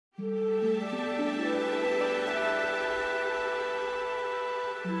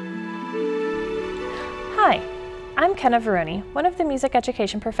I'm Kenna Veroni, one of the music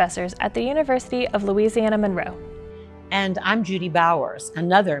education professors at the University of Louisiana Monroe. And I'm Judy Bowers,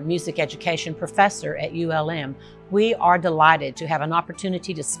 another music education professor at ULM. We are delighted to have an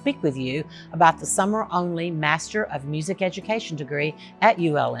opportunity to speak with you about the summer-only Master of Music Education degree at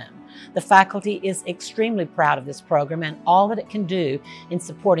ULM. The faculty is extremely proud of this program and all that it can do in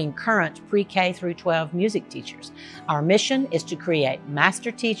supporting current pre-K through 12 music teachers. Our mission is to create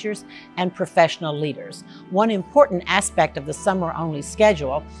master teachers and professional leaders. One important aspect of the summer-only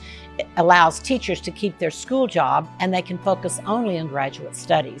schedule allows teachers to keep their school job and they can focus only on graduate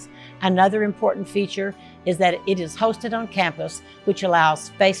studies. Another important feature is that it is hosted on campus, which allows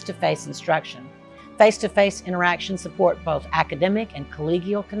face-to-face instruction. Face-to-face interactions support both academic and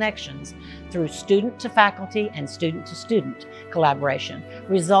collegial connections through student-to-faculty and student-to-student collaboration,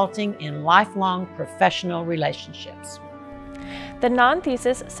 resulting in lifelong professional relationships. The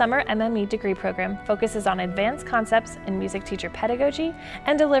non-thesis Summer MME degree program focuses on advanced concepts in music teacher pedagogy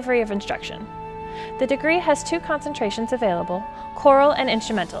and delivery of instruction. The degree has 2 concentrations available, choral and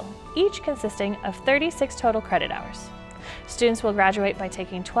instrumental, each consisting of 36 total credit hours. Students will graduate by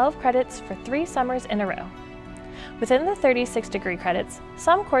taking 12 credits for 3 summers in a row. Within the 36 degree credits,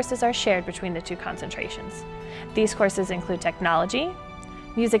 some courses are shared between the 2 concentrations. These courses include technology,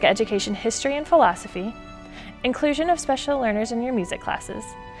 music education history and philosophy, inclusion of special learners in your music classes,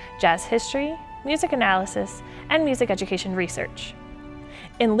 jazz history, music analysis, and music education research.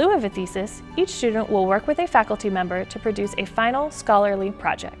 In lieu of a thesis, each student will work with a faculty member to produce a final scholarly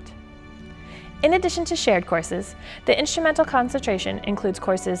project. In addition to shared courses, the instrumental concentration includes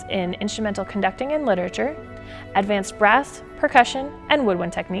courses in instrumental conducting and literature, advanced brass, percussion, and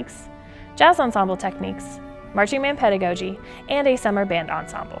woodwind techniques, jazz ensemble techniques, marching band pedagogy, and a summer band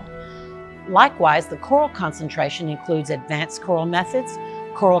ensemble. Likewise, the choral concentration includes advanced choral methods,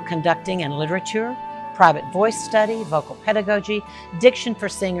 choral conducting and literature, private voice study, vocal pedagogy, diction for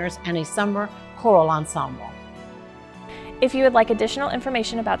singers, and a summer choral ensemble. If you would like additional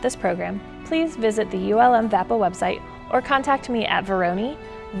information about this program, please visit the ULM VAPA website or contact me at Veroni,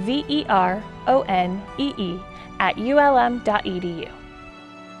 V-E-R-O-N-E-E, @ulm.edu.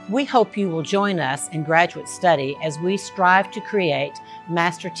 We hope you will join us in graduate study as we strive to create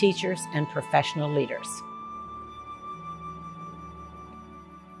master teachers and professional leaders.